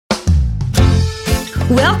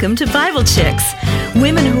Welcome to Bible Chicks,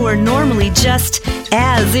 women who are normally just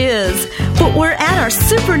as is, but we're at our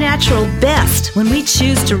supernatural best when we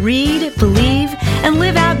choose to read, believe, and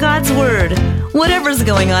live out God's Word, whatever's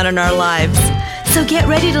going on in our lives. So get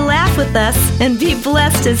ready to laugh with us and be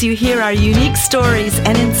blessed as you hear our unique stories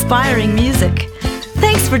and inspiring music.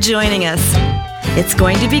 Thanks for joining us. It's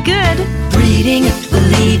going to be good. Reading,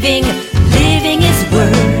 believing, living His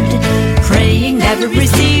Word, praying, never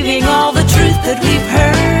receiving all the truth that we've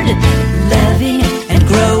heard, loving and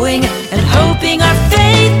growing and hoping our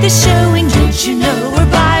faith is showing. Don't you know we're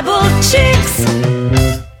Bible Chicks?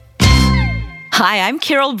 Hi, I'm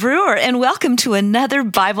Carole Brewer, and welcome to another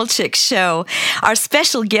Bible Chick show. Our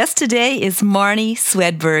special guest today is Marnie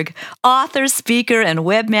Swedberg, author, speaker, and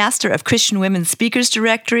webmaster of Christian Women's Speakers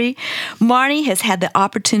Directory. Marnie has had the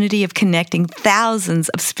opportunity of connecting thousands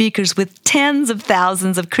of speakers with tens of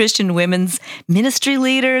thousands of Christian women's ministry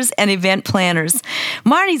leaders and event planners.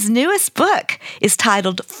 Marnie's newest book is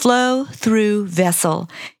titled Flow Through Vessel.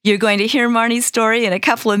 You're going to hear Marnie's story in a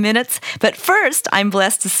couple of minutes, but first, I'm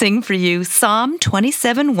blessed to sing for you Psalm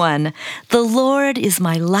 27:1. The Lord is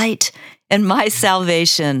my light and my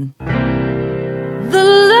salvation. The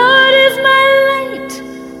Lord is my light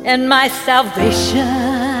and my salvation.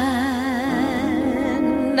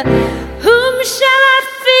 Whom shall I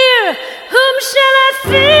fear? Whom shall I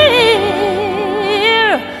fear?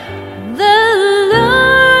 The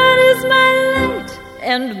Lord is my light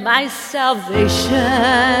and my salvation.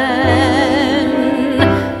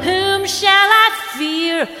 Whom shall I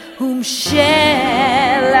fear? Whom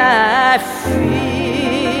shall I fear?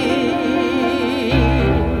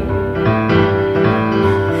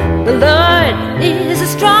 The Lord is a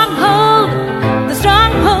stronghold, the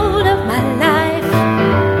stronghold of my life.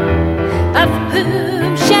 Of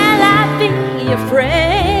whom shall I be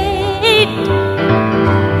afraid?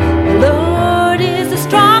 The Lord is a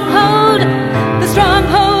stronghold, the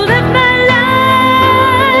stronghold of my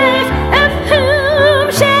life. Of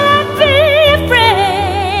whom shall I be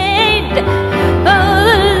afraid? Oh,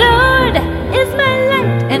 the Lord is my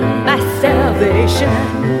light and my salvation.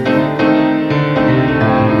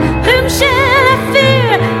 Whom shall I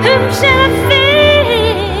fear? Whom shall I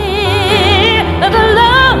fear? Oh, the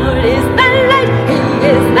Lord is my light, He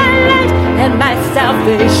is my light and my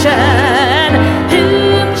salvation.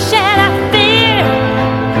 Whom shall I fear?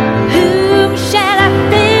 Whom shall I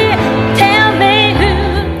fear? Tell me,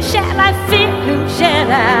 whom shall I fear? Whom shall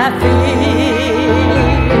I fear?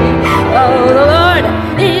 Oh, the Lord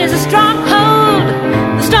is a stronghold,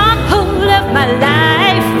 the stronghold of my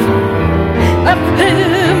life. Of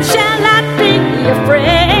whom shall I be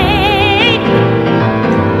afraid?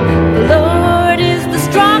 The Lord is the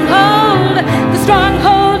stronghold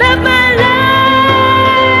of my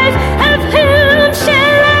life. Of whom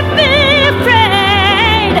shall I be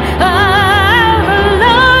afraid? Oh, the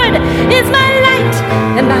Lord is my light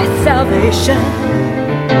and my salvation.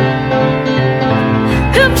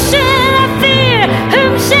 Whom shall I fear?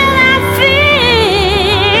 Whom shall I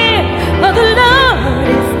fear? Oh, the Lord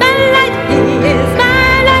is my light, He is my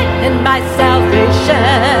light and my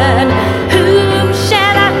salvation. Whom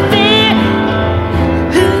shall I fear?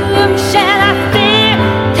 Whom shall I fear?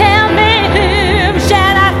 Tell me, whom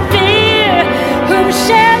shall I fear? Whom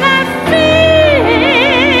shall I fear?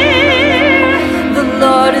 The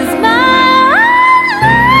Lord is my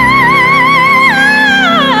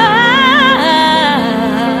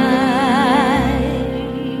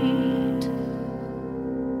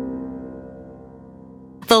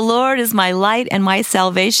The Lord is my light and my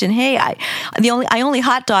salvation. Hey, I only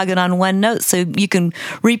hot dog it on one note, so you can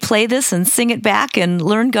replay this and sing it back and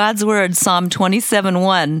learn God's Word, Psalm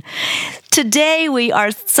 27:1. Today, we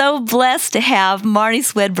are so blessed to have Marnie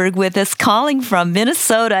Swedberg with us, calling from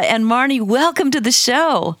Minnesota. And Marnie, welcome to the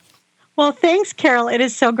show. Well, thanks, Carole. It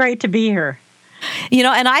is so great to be here. You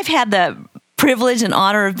know, and I've had the privilege and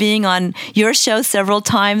honor of being on your show several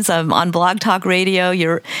times on Blog Talk Radio.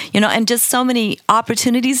 And just so many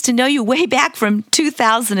opportunities to know you way back from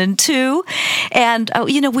 2002. And,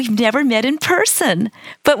 we've never met in person,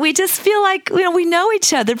 but we just feel like, we know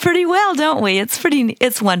each other pretty well, don't we?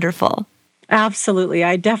 It's wonderful. Absolutely.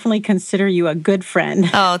 I definitely consider you a good friend.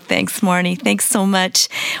 Oh, thanks, Marnie. Thanks so much.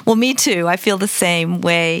 Well, me too. I feel the same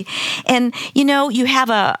way. And, you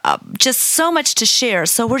have just so much to share,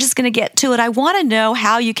 so we're just going to get to it. I want to know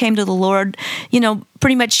how you came to the Lord,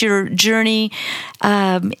 pretty much your journey,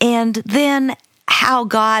 and then how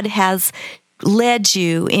God has led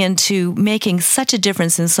you into making such a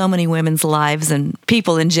difference in so many women's lives and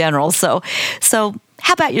people in general. So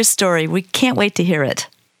how about your story? We can't wait to hear it.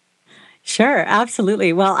 Sure,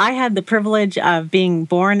 absolutely. Well, I had the privilege of being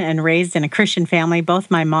born and raised in a Christian family.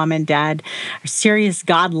 Both my mom and dad are serious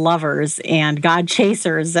God lovers and God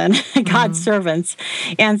chasers and God servants.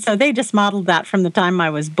 And so they just modeled that from the time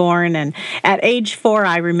I was born. And at age 4,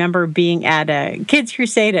 I remember being at a kids'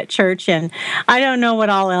 crusade at church. And I don't know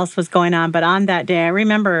what all else was going on, but on that day, I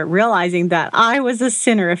remember realizing that I was a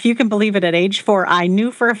sinner. If you can believe it, at age 4, I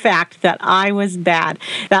knew for a fact that I was bad,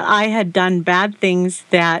 that I had done bad things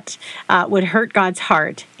that would hurt God's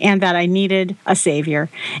heart, and that I needed a Savior.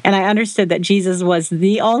 And I understood that Jesus was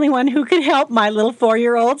the only one who could help my little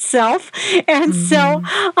 4-year-old self. And so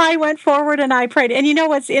I went forward and I prayed. And you know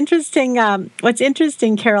what's interesting?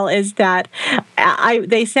 Carole, is that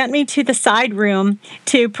they sent me to the side room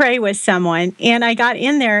to pray with someone, and I got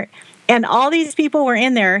in there, and all these people were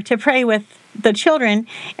in there to pray with the children,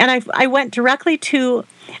 and I went directly to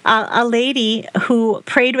a lady who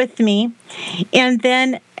prayed with me. And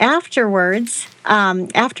then afterwards,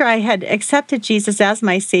 after I had accepted Jesus as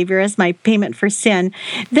my Savior, as my payment for sin,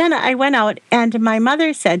 then I went out, and my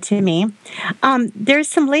mother said to me, there's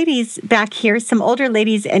some ladies back here, some older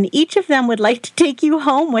ladies, and each of them would like to take you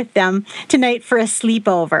home with them tonight for a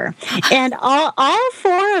sleepover. And all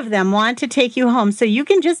 4 of them want to take you home, so you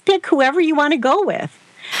can just pick whoever you want to go with.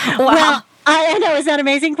 Wow. Well, I know, is that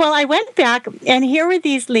amazing? Well, I went back, and here were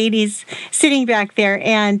these ladies sitting back there,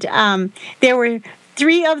 and there were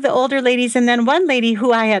 3 of the older ladies, and then one lady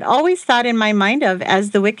who I had always thought in my mind of as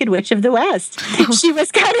the Wicked Witch of the West. She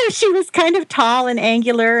was kind of tall and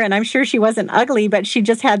angular, and I'm sure she wasn't ugly, but she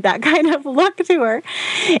just had that kind of look to her.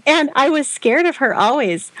 And I was scared of her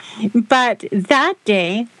always. But that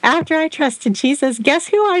day, after I trusted Jesus, guess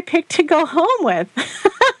who I picked to go home with?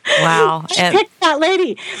 Wow. I picked that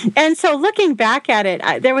lady. And so looking back at it,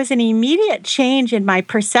 there was an immediate change in my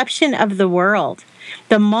perception of the world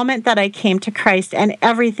the moment that I came to Christ, and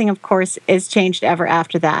everything, of course, is changed ever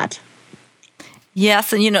after that.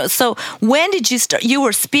 Yes, and so when did you start? You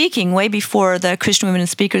were speaking way before the Christian Women in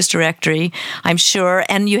Speakers Directory, I'm sure,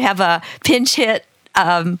 and you have a pinch hit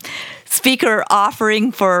speaker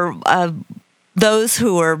offering for those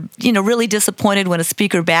who are, really disappointed when a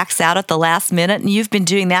speaker backs out at the last minute, and you've been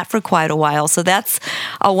doing that for quite a while. So that's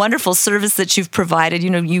a wonderful service that you've provided.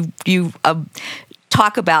 You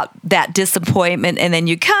talk about that disappointment, and then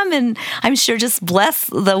you come and I'm sure just bless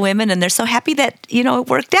the women, and they're so happy that it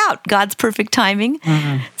worked out, God's perfect timing.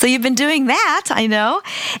 So you've been doing that, I know,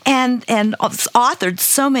 and authored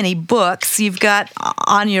so many books. You've got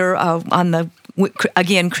on your on the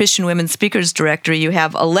again Christian Women Speakers Directory, you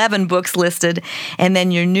have 11 books listed, and then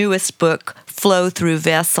your newest book, Flow Through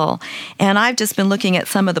Vessel. And I've just been looking at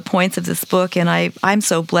some of the points of this book, and I'm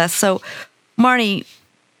so blessed. So Marnie,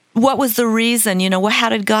 what was the reason? How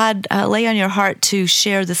did God lay on your heart to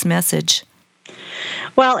share this message?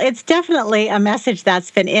 Well, it's definitely a message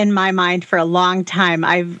that's been in my mind for a long time.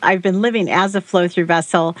 I've been living as a flow-through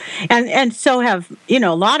vessel, and so have, a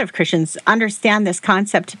lot of Christians understand this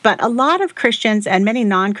concept, but a lot of Christians and many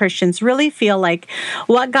non-Christians really feel like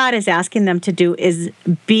what God is asking them to do is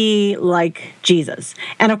be like Jesus.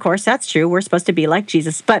 And of course, that's true. We're supposed to be like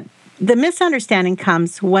Jesus, but the misunderstanding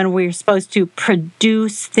comes when we're supposed to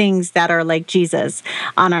produce things that are like Jesus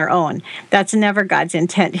on our own. That's never God's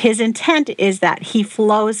intent. His intent is that He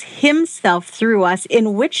flows Himself through us, at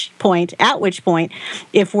which point,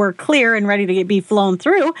 if we're clear and ready to be flown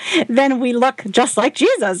through, then we look just like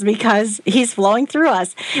Jesus because He's flowing through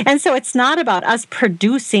us. And so it's not about us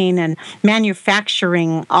producing and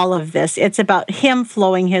manufacturing all of this. It's about Him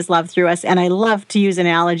flowing His love through us. And I love to use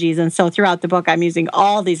analogies. And so throughout the book, I'm using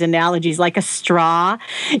all these analogies, like a straw,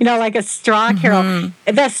 Carole.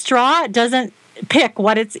 The straw doesn't pick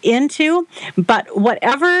what it's into, but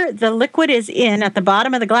whatever the liquid is in at the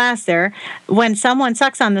bottom of the glass there, when someone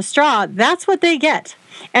sucks on the straw, that's what they get.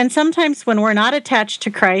 And sometimes when we're not attached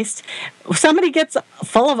to Christ, somebody gets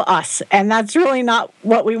full of us, and that's really not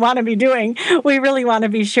what we want to be doing. We really want to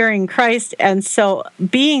be sharing Christ. And so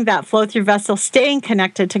being that flow-through vessel, staying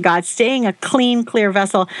connected to God, staying a clean, clear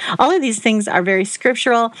vessel, all of these things are very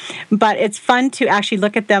scriptural, but it's fun to actually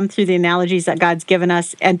look at them through the analogies that God's given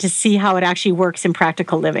us and to see how it actually works in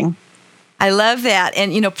practical living. I love that.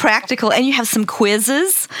 And, practical, and you have some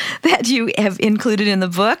quizzes that you have included in the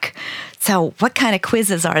book. So what kind of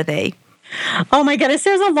quizzes are they? Oh my goodness,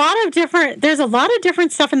 there's a lot of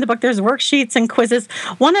different stuff in the book. There's worksheets and quizzes.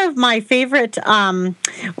 One of my favorite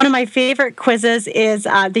quizzes is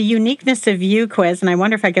the uniqueness of you quiz, and I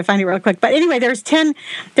wonder if I could find it real quick. But anyway, there's 10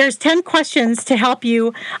 questions to help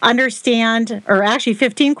you understand, or actually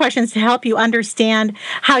 15 questions to help you understand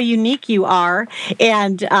how unique you are,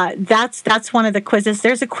 and that's one of the quizzes.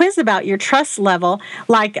 There's a quiz about your trust level,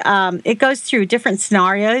 like it goes through different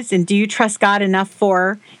scenarios, and do you trust God enough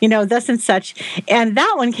for this and such. And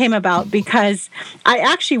that one came about because I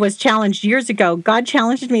actually was challenged years ago. God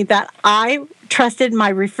challenged me that I trusted my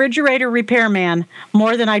refrigerator repairman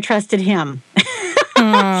more than I trusted him.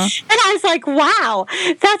 And I was like, wow,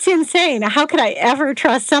 that's insane. How could I ever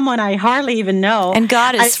trust someone I hardly even know? And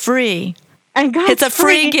God is free. And God's it's a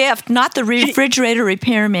free gift, not the refrigerator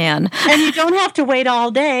repairman. And you don't have to wait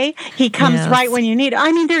all day. He comes right when you need it.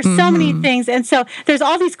 I mean, there's so many things. And so there's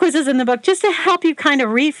all these quizzes in the book just to help you kind of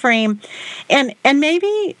reframe and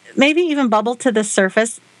maybe even bubble to the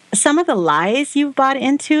surface some of the lies you've bought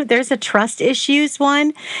into. There's a trust issues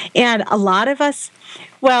one. And a lot of us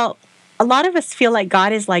feel like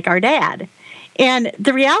God is like our dad. And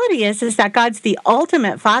the reality is that God's the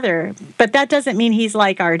ultimate father, but that doesn't mean he's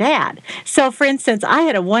like our dad. So, for instance, I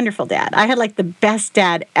had a wonderful dad. I had like the best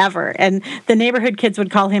dad ever. And the neighborhood kids would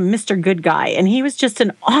call him Mr. Good Guy. And he was just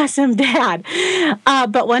an awesome dad.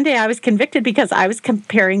 But one day I was convicted because I was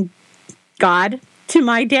comparing God to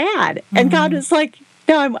my dad. And God was like,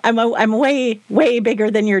 no, I'm way, way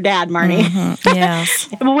bigger than your dad, Marnie. Yes.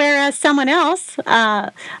 Whereas someone else,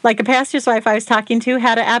 like a pastor's wife I was talking to,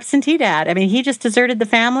 had an absentee dad. I mean, he just deserted the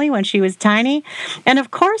family when she was tiny. And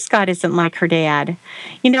of course, God isn't like her dad.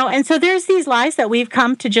 And so there's these lies that we've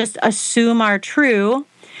come to just assume are true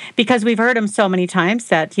because we've heard them so many times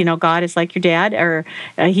that, God is like your dad or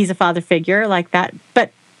he's a father figure like that.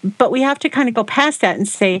 But we have to kind of go past that and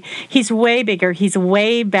say, he's way bigger, he's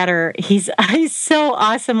way better, he's so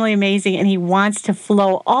awesomely amazing, and he wants to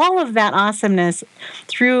flow all of that awesomeness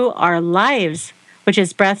through our lives, which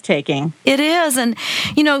is breathtaking. It is. And,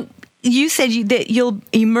 you said that you'll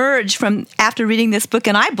emerge from, after reading this book,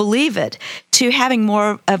 and I believe it, to having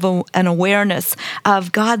more of an awareness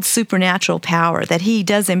of God's supernatural power, that he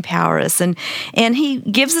does empower us, and he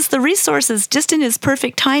gives us the resources just in his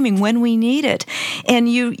perfect timing when we need it.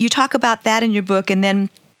 And you talk about that in your book, and then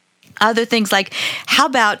other things like, how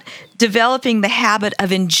about developing the habit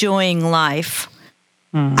of enjoying life?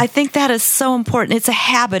 I think that is so important. It's a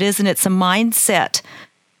habit, isn't it? It's a mindset.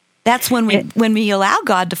 That's when we allow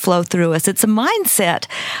God to flow through us. It's a mindset,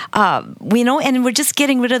 and we're just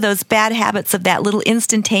getting rid of those bad habits of that little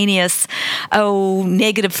instantaneous,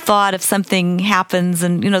 negative thought if something happens,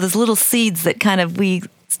 and those little seeds that kind of we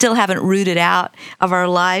still haven't rooted out of our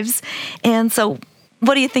lives. And so,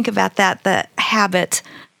 what do you think about that? The habit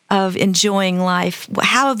of enjoying life.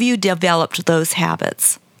 How have you developed those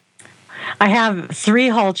habits? I have 3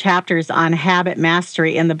 whole chapters on habit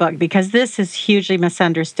mastery in the book because this is hugely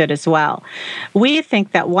misunderstood as well. We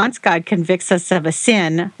think that once God convicts us of a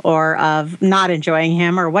sin or of not enjoying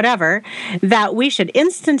him or whatever, that we should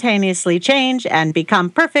instantaneously change and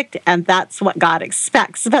become perfect, and that's what God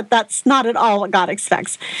expects. But that's not at all what God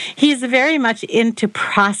expects. He's very much into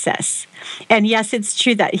process. And yes, it's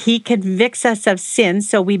true that he convicts us of sin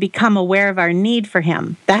so we become aware of our need for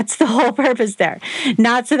him. That's the whole purpose there.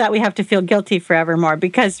 Not so that we have to feel guilty forevermore,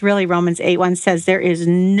 because really Romans 8:1 says there is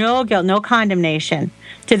no guilt, no condemnation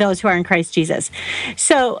to those who are in Christ Jesus.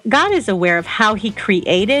 So God is aware of how he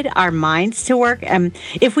created our minds to work. And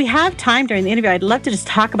if we have time during the interview, I'd love to just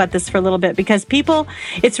talk about this for a little bit, because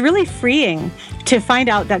it's really freeing to find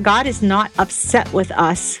out that God is not upset with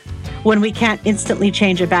us when we can't instantly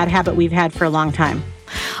change a bad habit we've had for a long time.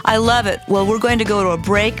 I love it. Well, we're going to go to a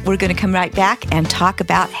break. We're going to come right back and talk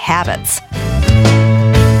about habits.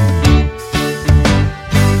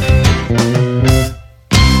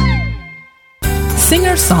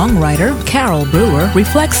 Singer-songwriter Carole Brewer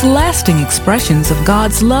reflects lasting expressions of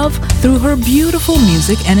God's love through her beautiful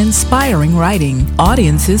music and inspiring writing.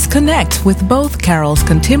 Audiences connect with both Carole's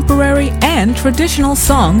contemporary and traditional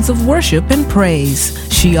songs of worship and praise.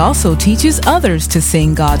 She also teaches others to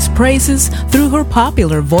sing God's praises through her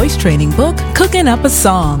popular voice training book, Cooking Up a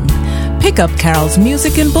Song. Pick up Carole's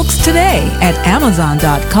music and books today at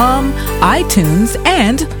Amazon.com, iTunes,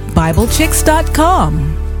 and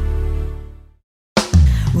BibleChicks.com.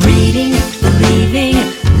 Reading, believing,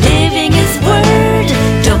 living his word.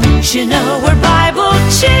 Don't you know we're Bible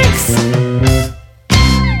Chicks?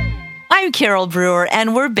 I'm Carole Brewer,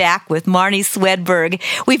 and we're back with Marnie Swedberg.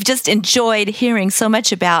 We've just enjoyed hearing so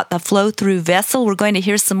much about the flow-through vessel. We're going to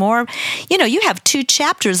hear some more. You have 2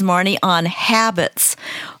 chapters, Marnie, on habits.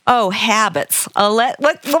 Oh, habits. What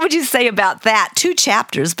would you say about that? 2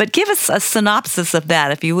 chapters, but give us a synopsis of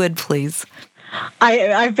that, if you would, please.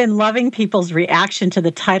 I've been loving people's reaction to the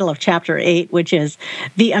title of Chapter 8, which is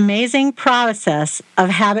The Amazing Process of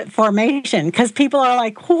Habit Formation, because people are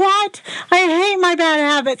like, what? I hate my bad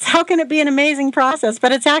habits. How can it be an amazing process?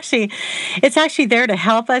 But it's actually there to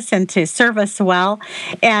help us and to serve us well.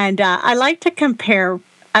 And I like to compare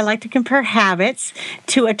habits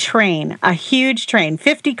to a train, a huge train,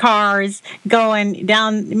 50 cars going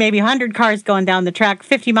down, maybe 100 cars going down the track,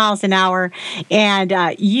 50 miles an hour. And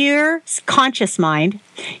your conscious mind,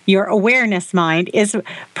 your awareness mind, is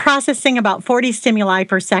processing about 40 stimuli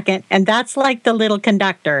per second. And that's like the little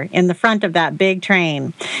conductor in the front of that big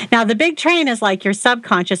train. Now, the big train is like your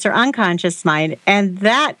subconscious or unconscious mind, and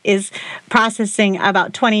that is processing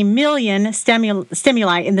about 20 million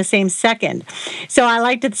stimuli in the same second. So I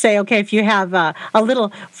like to say, okay, if you have a little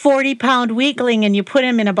 40-pound weakling and you put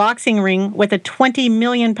him in a boxing ring with a 20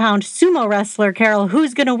 million pound sumo wrestler, Carole,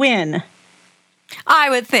 who's going to win?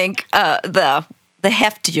 I would think the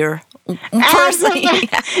heftier person.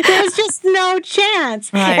 There's just no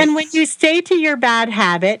chance. Right. And when you stay to your bad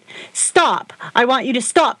habit, stop. I want you to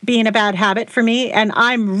stop being a bad habit for me, and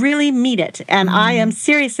I'm really mean it, and I am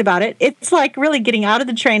serious about it. It's like really getting out of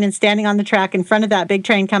the train and standing on the track in front of that big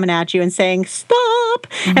train coming at you and saying, stop,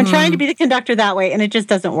 and trying to be the conductor that way, and it just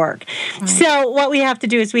doesn't work. Right. So what we have to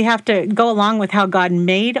do is we have to go along with how God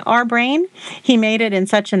made our brain. He made it in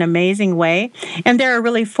such an amazing way, and there are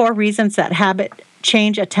really 4 reasons that habit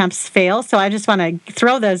change attempts fail. So I just want to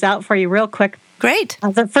throw those out for you real quick. Great.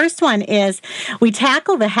 The first one is we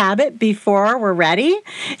tackle the habit before we're ready.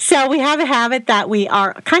 So we have a habit that we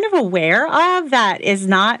are kind of aware of that is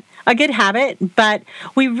not a good habit, but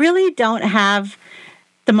we really don't have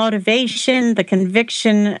the motivation, the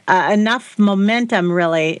conviction, enough momentum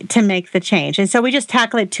really to make the change. And so we just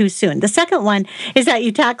tackle it too soon. The second one is that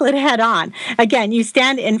you tackle it head on. Again, you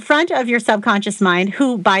stand in front of your subconscious mind,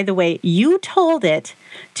 who, by the way, you told it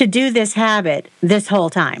to do this habit this whole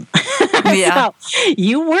time. Yeah. So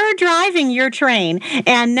you were driving your train,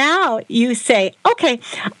 and now you say, okay,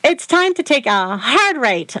 it's time to take a hard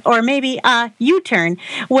right or maybe a U-turn.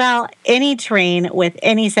 Well, any train with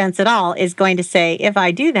any sense at all is going to say, if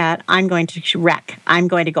I do that, I'm going to wreck. I'm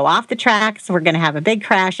going to go off the tracks. We're going to have a big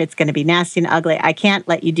crash. It's going to be nasty and ugly. I can't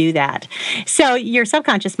let you do that. So your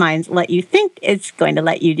subconscious mind let you think it's going to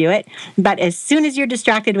let you do it. But as soon as you're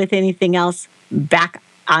distracted with anything else, back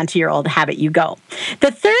onto your old habit you go.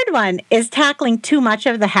 The third one is tackling too much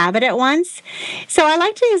of the habit at once. So I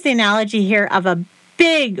like to use the analogy here of a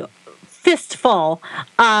big fistful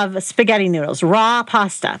of spaghetti noodles, raw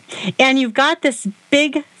pasta. And you've got this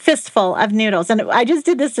big fistful of noodles. And I just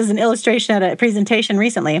did this as an illustration at a presentation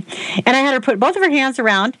recently. And I had her put both of her hands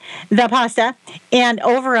around the pasta and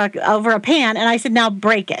over a pan. And I said, now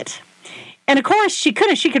break it. And of course, she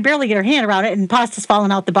couldn't. She could barely get her hand around it, and pasta's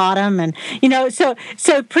falling out the bottom. And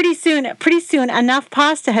so pretty soon, enough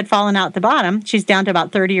pasta had fallen out the bottom. She's down to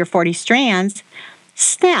about 30 or 40 strands.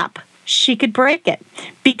 Snap! She could break it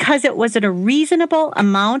because it was at a reasonable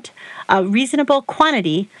amount, a reasonable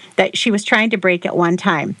quantity that she was trying to break at one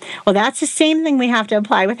time. Well, that's the same thing we have to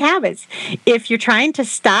apply with habits. If you're trying to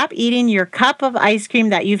stop eating your cup of ice cream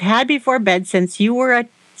that you've had before bed since you were a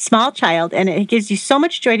small child, and it gives you so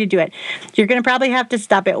much joy to do it, you're going to probably have to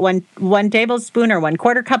stop it one tablespoon or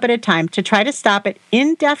 1/4 cup at a time to try to stop it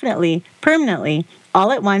indefinitely, permanently,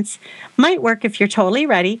 all at once. Might work if you're totally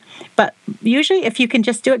ready, but usually if you can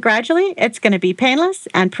just do it gradually, it's going to be painless,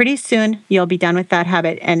 and pretty soon you'll be done with that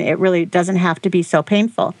habit, and it really doesn't have to be so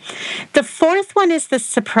painful. The fourth one is the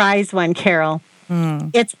surprise one, Carole.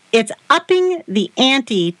 It's upping the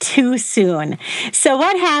ante too soon. So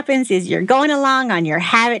what happens is you're going along on your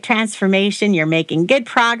habit transformation, you're making good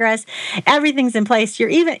progress, everything's in place,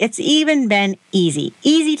 it's even been easy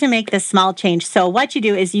to make this small change. So what you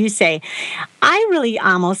do is you say, I really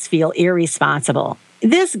almost feel irresponsible.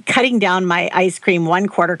 This cutting down my ice cream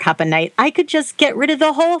 1/4 cup a night, I could just get rid of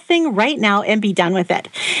the whole thing right now and be done with it.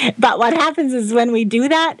 But what happens is when we do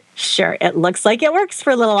that, sure, it looks like it works for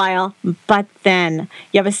a little while, but then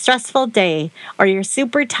you have a stressful day, or you're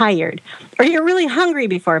super tired, or you're really hungry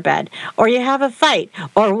before bed, or you have a fight,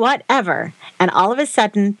 or whatever. And all of a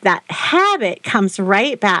sudden, that habit comes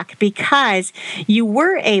right back because you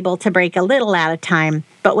were able to break a little at a time.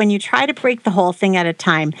 But when you try to break the whole thing at a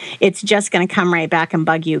time, it's just going to come right back and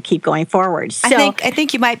bug you. Keep going forward. So, I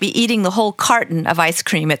think you might be eating the whole carton of ice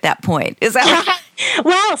cream at that point. Is that right?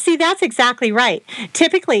 Well, see, that's exactly right.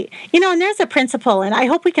 Typically, and there's a principle, and I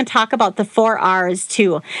hope we can talk about the 4 R's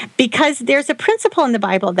too, because there's a principle in the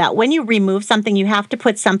Bible that when you remove something, you have to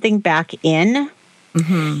put something back in.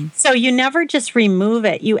 So you never just remove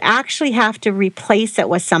it. You actually have to replace it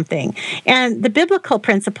with something. And the biblical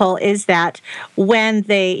principle is that when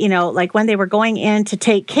they, like when they were going in to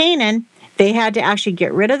take Canaan, they had to actually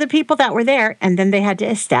get rid of the people that were there, and then they had to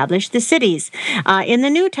establish the cities. In the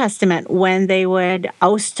New Testament, when they would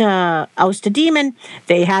oust a demon,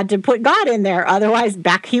 they had to put God in there. Otherwise,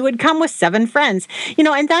 back he would come with 7 friends.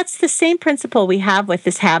 And that's the same principle we have with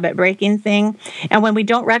this habit breaking thing. And when we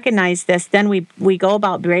don't recognize this, then we go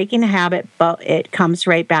about breaking a habit, but it comes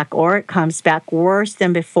right back, or it comes back worse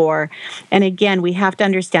than before. And again, we have to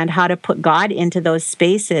understand how to put God into those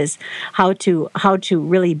spaces, how to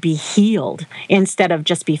really be healed instead of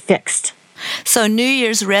just be fixed. So New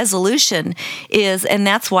Year's resolution is, and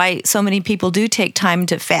that's why so many people do take time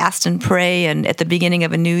to fast and pray, and at the beginning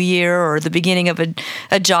of a new year or the beginning of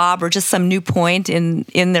a job or just some new point in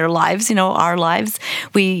their lives, our lives,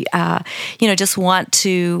 we, just want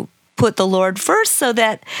to put the Lord first so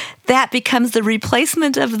that becomes the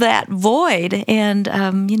replacement of that void. And,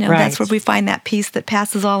 that's where we find that peace that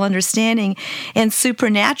passes all understanding and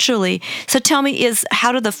supernaturally. So tell me,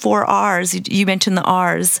 how do the 4 R's, you mentioned the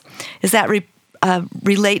R's, does that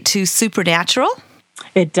relate to supernatural?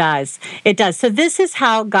 It does. It does. So this is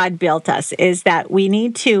how God built us, is that we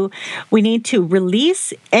need to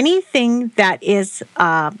release anything that is,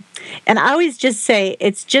 and I always just say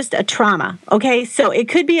it's just a trauma. Okay. So it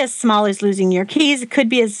could be as small as losing your keys. It could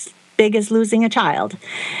be as big as losing a child.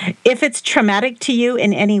 If it's traumatic to you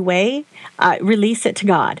in any way, release it to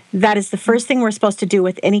God. That is the first thing we're supposed to do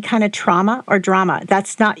with any kind of trauma or drama.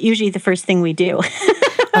 That's not usually the first thing we do.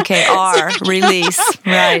 Okay, R, release,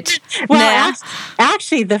 right. Well,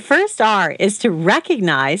 actually, the first R is to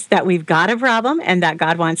recognize that we've got a problem and that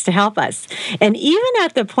God wants to help us. And even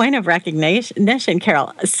at the point of recognition,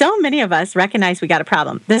 Carole, so many of us recognize we got a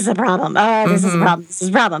problem. This is a problem. Oh, this is a problem. This is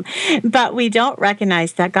a problem. But we don't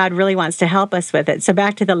recognize that God really wants to help us with it. So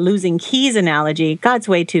back to the losing keys analogy, God's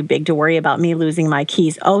way too big to worry about me losing my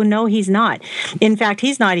keys. Oh, no, he's not. In fact,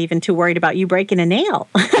 he's not even too worried about you breaking a nail.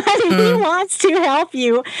 He wants to help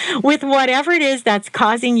you with whatever it is that's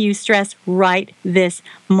causing you stress right this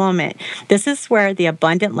moment. This is where the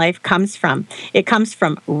abundant life comes from. It comes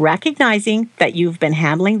from recognizing that you've been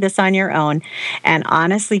handling this on your own. And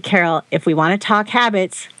honestly, Carole, if we want to talk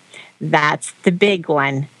habits, that's the big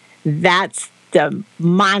one. That's the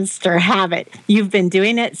monster habit. You've been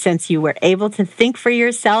doing it since you were able to think for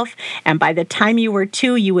yourself. And by the time you were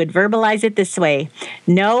 2, you would verbalize it this way: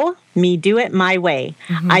 no, me do it my way.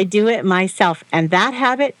 I do it myself. And that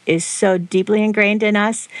habit is so deeply ingrained in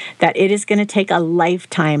us that it is going to take a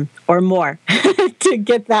lifetime or more to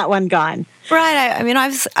get that one gone. Right. I mean,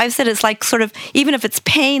 I've said it's like sort of, even if it's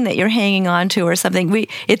pain that you're hanging on to or something,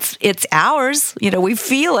 it's ours. We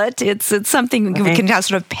feel it. It's something we can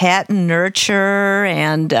sort of pet and nurture,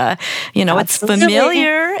 and it's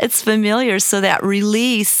familiar. It's familiar. So that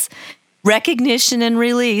release. Recognition and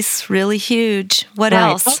release, really huge. What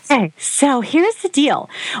else? Okay, so here's the deal.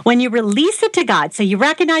 When you release it to God, so you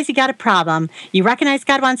recognize you got a problem, you recognize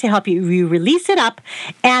God wants to help you, you release it up,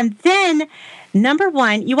 and then number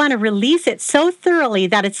 1, you want to release it so thoroughly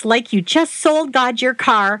that it's like you just sold God your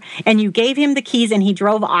car and you gave him the keys and he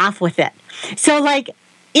drove off with it. So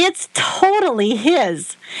it's totally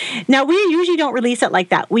his. Now, we usually don't release it like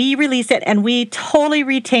that. We release it and we totally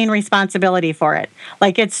retain responsibility for it.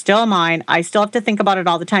 Like, it's still mine. I still have to think about it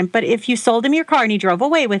all the time. But if you sold him your car and he drove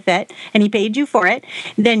away with it and he paid you for it,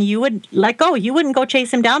 then you would let go. You wouldn't go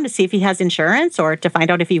chase him down to see if he has insurance or to find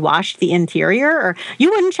out if he washed the interior, or you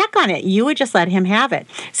wouldn't check on it. You would just let him have it.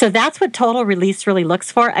 So that's what total release really looks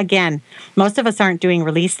for. Again, most of us aren't doing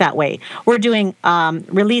release that way. We're doing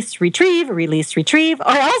release, retrieve,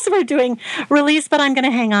 or else we're doing release, but I'm going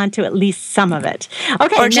to hang on to at least some of it.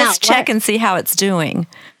 Okay, or just check and see how it's doing.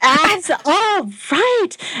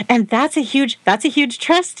 Right. And that's a huge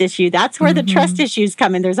trust issue. That's where the trust issues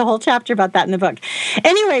come in. There's a whole chapter about that in the book.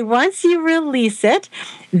 Anyway, once you release it,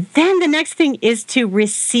 then the next thing is to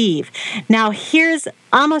receive. Now, here's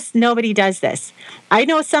almost nobody does this. I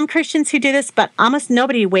know some Christians who do this, but almost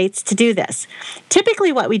nobody waits to do this.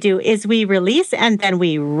 Typically what we do is we release and then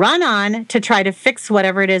we run on to try to fix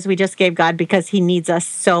whatever it is we just gave God because he needs us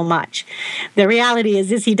so much. The reality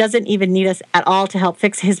is he doesn't even need us at all to help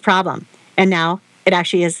fix his problem. And now it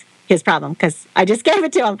actually is his problem because I just gave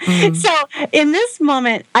it to him. So in this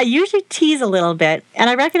moment, I usually tease a little bit, and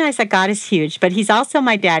I recognize that God is huge, but he's also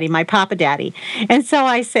my daddy, my papa daddy. And so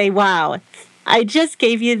I say, wow, I just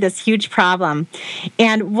gave you this huge problem.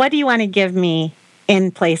 And what do you want to give me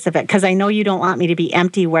in place of it? Because I know you don't want me to be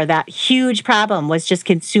empty where that huge problem was just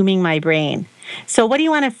consuming my brain. So what do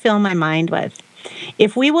you want to fill my mind with?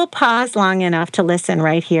 If we will pause long enough to listen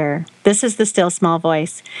right here, this is the still small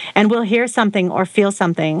voice, and we'll hear something or feel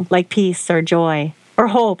something like peace or joy or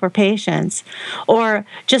hope or patience, or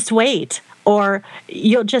just wait, or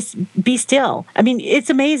you'll just be still. I mean, it's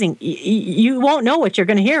amazing. You won't know what you're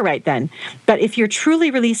going to hear right then. But if you're truly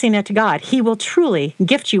releasing it to God, He will truly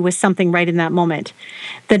gift you with something right in that moment.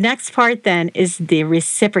 The next part then is the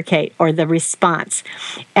reciprocate, or the response.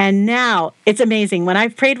 And now it's amazing. When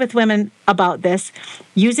I've prayed with women about this,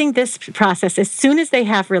 using this process, as soon as they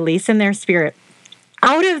have release in their spirit,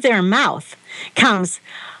 out of their mouth comes,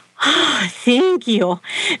 "Oh, thank you,"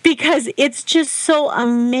 because it's just so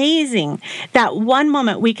amazing that one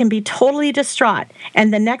moment we can be totally distraught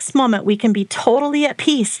and the next moment we can be totally at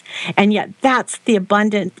peace. And yet that's the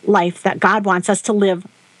abundant life that God wants us to live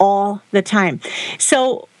all the time.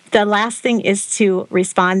 So the last thing is to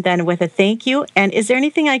respond then with a thank you. And is there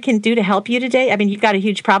anything I can do to help you today? I mean, you've got a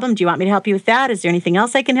huge problem. Do you want me to help you with that? Is there anything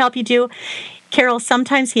else I can help you do? Carole,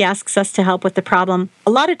 sometimes He asks us to help with the problem. A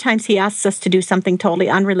lot of times He asks us to do something totally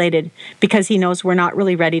unrelated because He knows we're not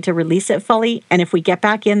really ready to release it fully. And if we get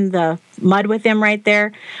back in the mud with Him right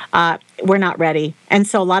there, we're not ready. And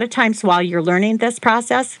so a lot of times while you're learning this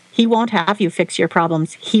process, He won't have you fix your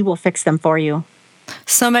problems. He will fix them for you.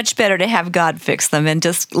 So much better to have God fix them and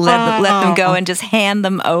just let them go and just hand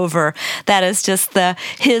them over. That is just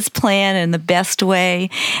His plan and the best way.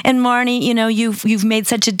 And Marnie, you've made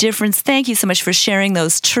such a difference. Thank you so much for sharing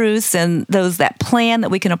those truths and that plan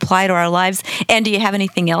that we can apply to our lives. And do you have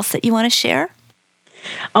anything else that you want to share?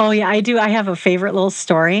 Oh, yeah, I do. I have a favorite little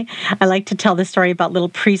story. I like to tell the story about little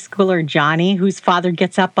preschooler Johnny, whose father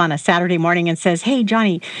gets up on a Saturday morning and says, "Hey,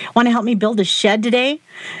 Johnny, want to help me build a shed today?"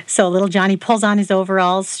 So little Johnny pulls on his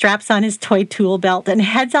overalls, straps on his toy tool belt, and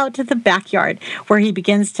heads out to the backyard where he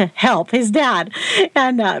begins to help his dad.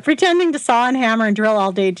 And pretending to saw and hammer and drill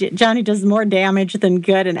all day, Johnny does more damage than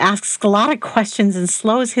good and asks a lot of questions and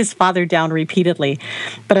slows his father down repeatedly.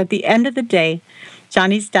 But at the end of the day,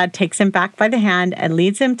 Johnny's dad takes him back by the hand and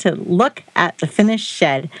leads him to look at the finished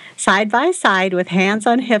shed. Side by side, with hands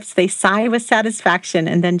on hips, they sigh with satisfaction.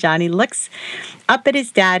 And then Johnny looks up at his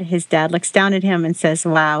dad. His dad looks down at him and says,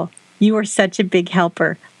 "Wow, you are such a big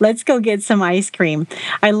helper. Let's go get some ice cream."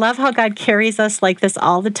 I love how God carries us like this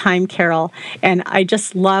all the time, Carole. And I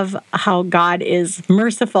just love how God is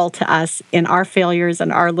merciful to us in our failures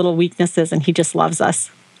and our little weaknesses, and He just loves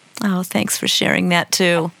us. Oh, thanks for sharing that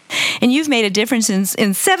too. And you've made a difference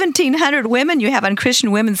in 1,700 women you have on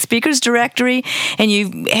Christian Women's Speakers Directory, and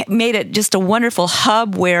you've made it just a wonderful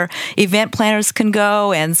hub where event planners can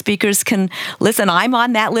go and speakers can listen. I'm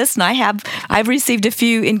on that list, and I've received a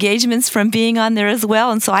few engagements from being on there as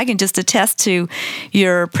well, and so I can just attest to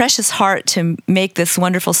your precious heart to make this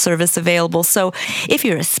wonderful service available. So if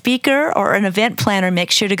you're a speaker or an event planner,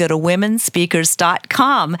 make sure to go to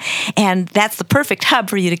womenspeakers.com, and that's the perfect hub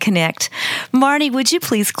for you to connect. Marnie, would you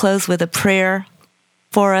please close with a prayer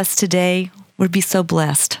for us today? We'd be so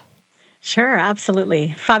blessed. Sure,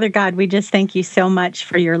 absolutely. Father God, we just thank you so much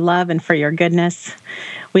for your love and for your goodness.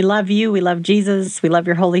 We love you. We love Jesus. We love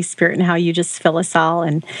your Holy Spirit and how you just fill us all.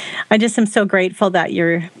 And I just am so grateful that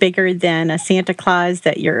you're bigger than a Santa Claus,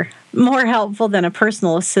 that you're more helpful than a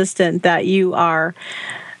personal assistant, that you are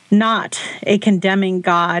not a condemning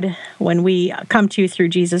God. When we come to you through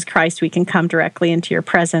Jesus Christ, we can come directly into your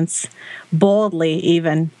presence, boldly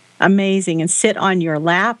even, amazing, and sit on your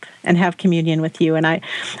lap and have communion with you. And I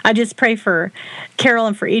just pray for Carole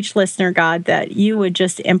and for each listener, God, that you would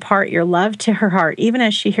just impart your love to her heart, even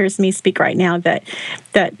as she hears me speak right now, that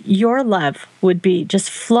your love would be just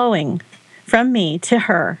flowing from me to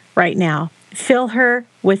her right now. Fill her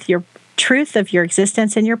with your truth of your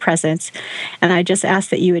existence and your presence. And I just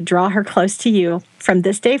ask that you would draw her close to you from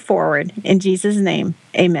this day forward. In Jesus' name,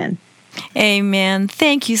 amen. Amen.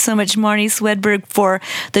 Thank you so much, Marnie Swedberg, for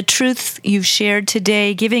the truths you've shared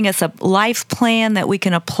today, giving us a life plan that we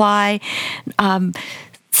can apply.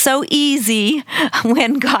 So easy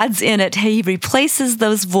when God's in it. He replaces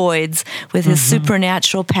those voids with His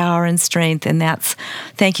supernatural power and strength. And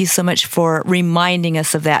thank you so much for reminding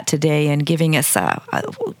us of that today and giving us,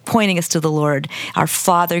 pointing us to the Lord, our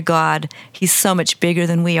Father God. He's so much bigger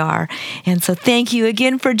than we are. And so thank you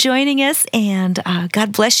again for joining us. And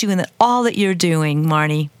God bless you in all that you're doing,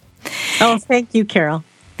 Marnie. Oh, thank you, Carole.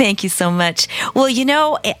 Thank you so much. Well,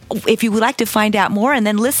 if you would like to find out more and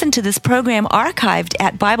then listen to this program archived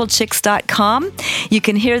at BibleChicks.com, you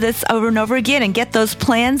can hear this over and over again and get those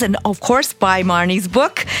plans and, of course, buy Marnie's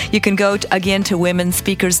book. You can go again to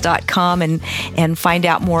womenspeakers.com and find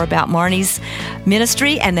out more about Marnie's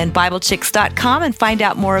ministry, and then BibleChicks.com and find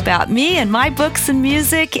out more about me and my books and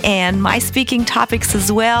music and my speaking topics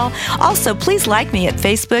as well. Also, please like me at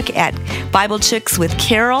Facebook at Bible Chicks with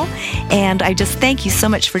Carole, and I just thank you so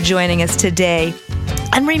much for joining us today.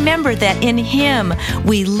 And remember that in Him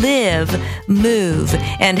we live, move,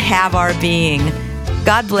 and have our being.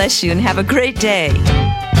 God bless you and have a great day.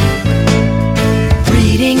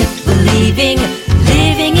 Reading, believing,